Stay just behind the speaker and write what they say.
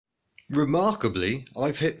Remarkably,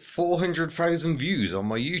 I've hit 400,000 views on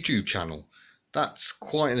my YouTube channel. That's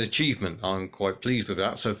quite an achievement. I'm quite pleased with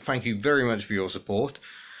that, so thank you very much for your support.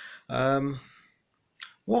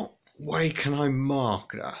 What way can I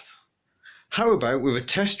mark that? How about with a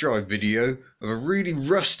test drive video of a really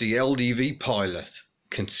rusty LDV Pilot?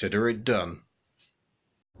 Consider it done.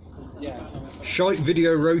 Shite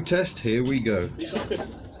video road test, here we go.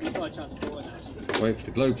 Wait for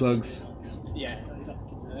the glow plugs.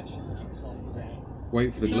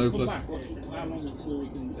 Wait for the glow plugs.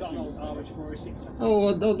 Oh,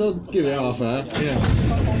 I'll give it half an hour. Yeah.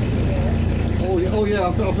 Oh yeah,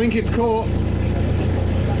 I think it's caught.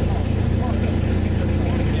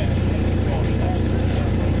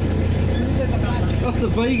 That's the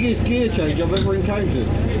vaguest gear change I've ever encountered.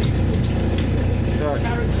 Right,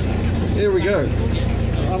 here we go.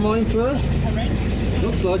 Am I in first?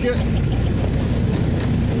 Looks like it.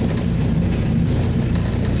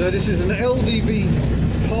 So this is an LDV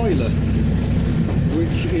Pilot,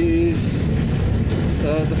 which is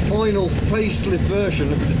the final facelift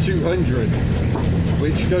version of the 200,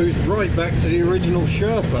 which goes right back to the original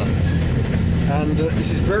Sherpa. And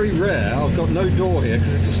this is very rare. I've got no door here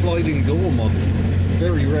because it's a sliding door model.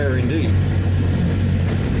 Very rare indeed.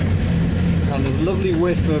 And there's a lovely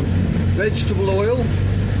whiff of vegetable oil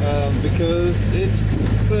because it's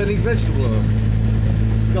burning vegetable oil.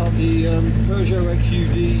 It's got the Peugeot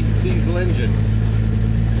XUD diesel engine.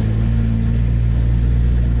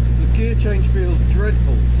 The gear change feels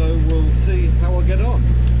dreadful, so we'll see how I get on.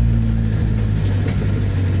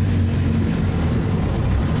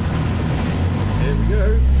 Here we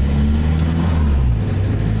go.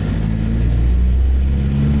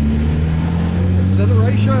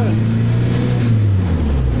 Acceleration.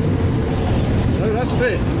 No, that's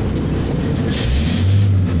fifth.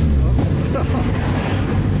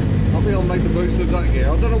 I think I'll make the most of that gear.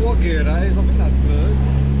 I don't know what gear that is. I think that's third.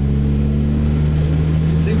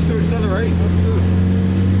 It seems to accelerate. That's good.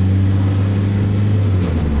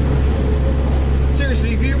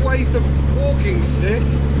 Seriously, if you wave the walking stick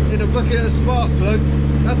in a bucket of spark plugs,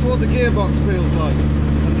 that's what the gearbox feels like.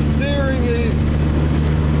 And the steering is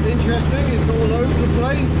interesting. It's all over the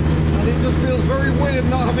place, and it just feels very weird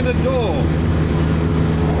not having a door.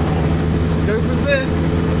 Go for fifth.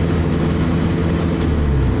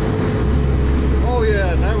 Oh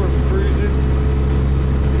yeah, now we're cruising.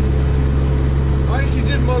 I actually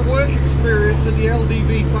did my work experience at the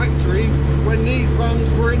LDV factory when these vans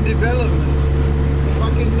were in development.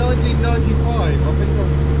 Back in 1995, I think the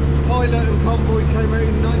Pilot and Convoy came out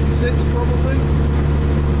in 96 probably.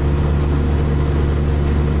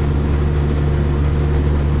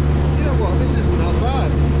 You know what, this isn't that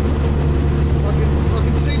bad. I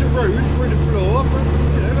can see the road through the floor, but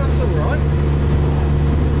you know, that's alright.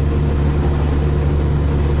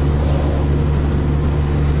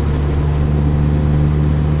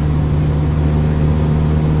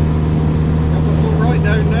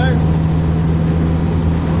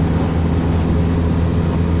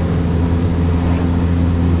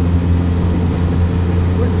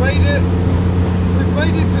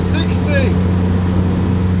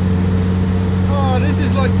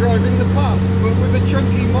 Driving the past, but with a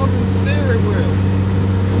chunky modern steering wheel.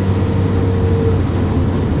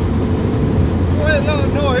 Quite a lot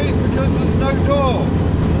of noise because there's no door.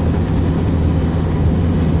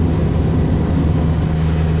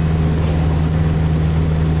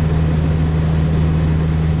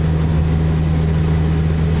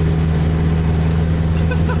 I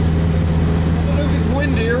don't know if it's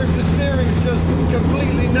windy or if the steering's just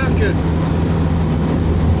completely knackered.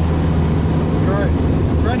 Right.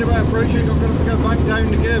 Roundabout approaching, I'm going to go back down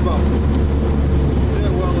the gearbox. See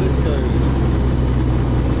how well this goes.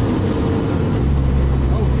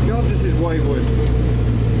 Oh god, this is wayward.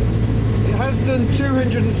 It has done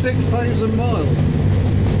 206,000 miles.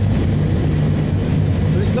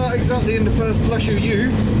 So it's not exactly in the first flush of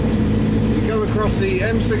youth. We go across the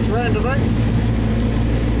M6 roundabout.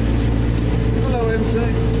 Hello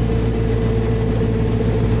M6.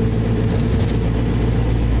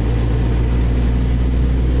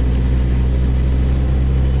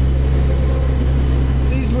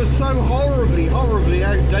 So horribly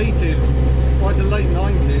outdated by the late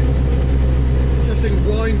 90s. Interesting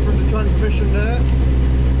whine from the transmission there.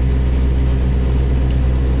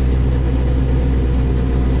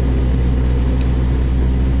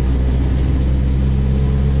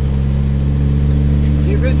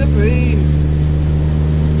 Give it the beans.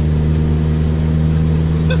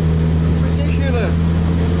 It's just ridiculous.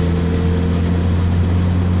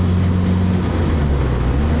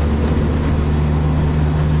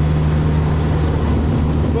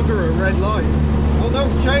 Red light. Oh no,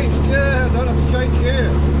 it's changed, yeah. change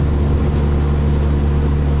gear.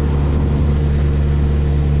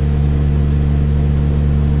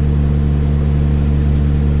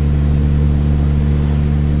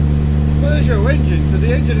 Engine, so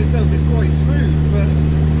the engine itself is quite smooth, but I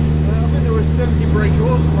think there was 70 brake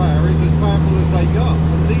horsepower is as powerful as they got,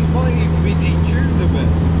 and these might even be detuned a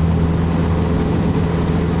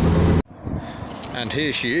bit. And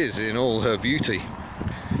here she is in all her beauty,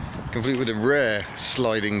 complete with a rare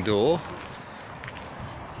sliding door.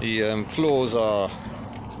 The floors are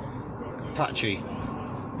patchy.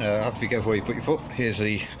 Have to be careful where you put your foot. Here's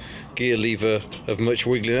the gear lever of much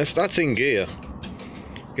wiggliness. That's in gear.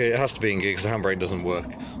 It has to be in gear because the handbrake doesn't work.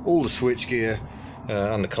 All the switch gear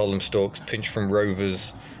and the column stalks pinched from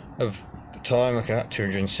Rovers of the time, looking at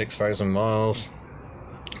 206,000 miles.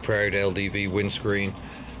 Proud LDV windscreen,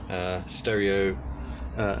 stereo.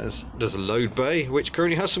 There's a load bay which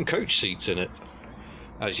currently has some coach seats in it,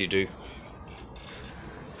 as you do.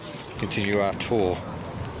 Continue our tour.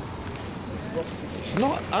 It's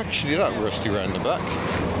not actually that rusty around the back.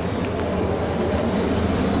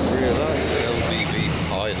 Yeah, that is the LDV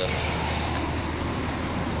Pilot.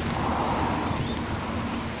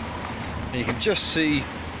 And you can just see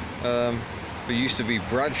there used to be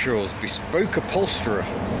Bradshaw's bespoke upholsterer.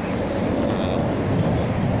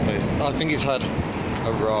 I think it's had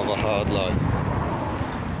a rather hard life.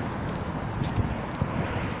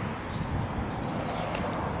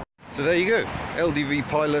 So there you go, LDV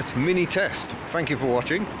Pilot mini test. Thank you for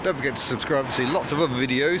watching. Don't forget to subscribe to see lots of other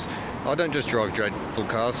videos. I don't just drive dreadful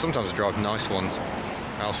cars, sometimes I drive nice ones.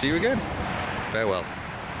 I'll see you again. Farewell.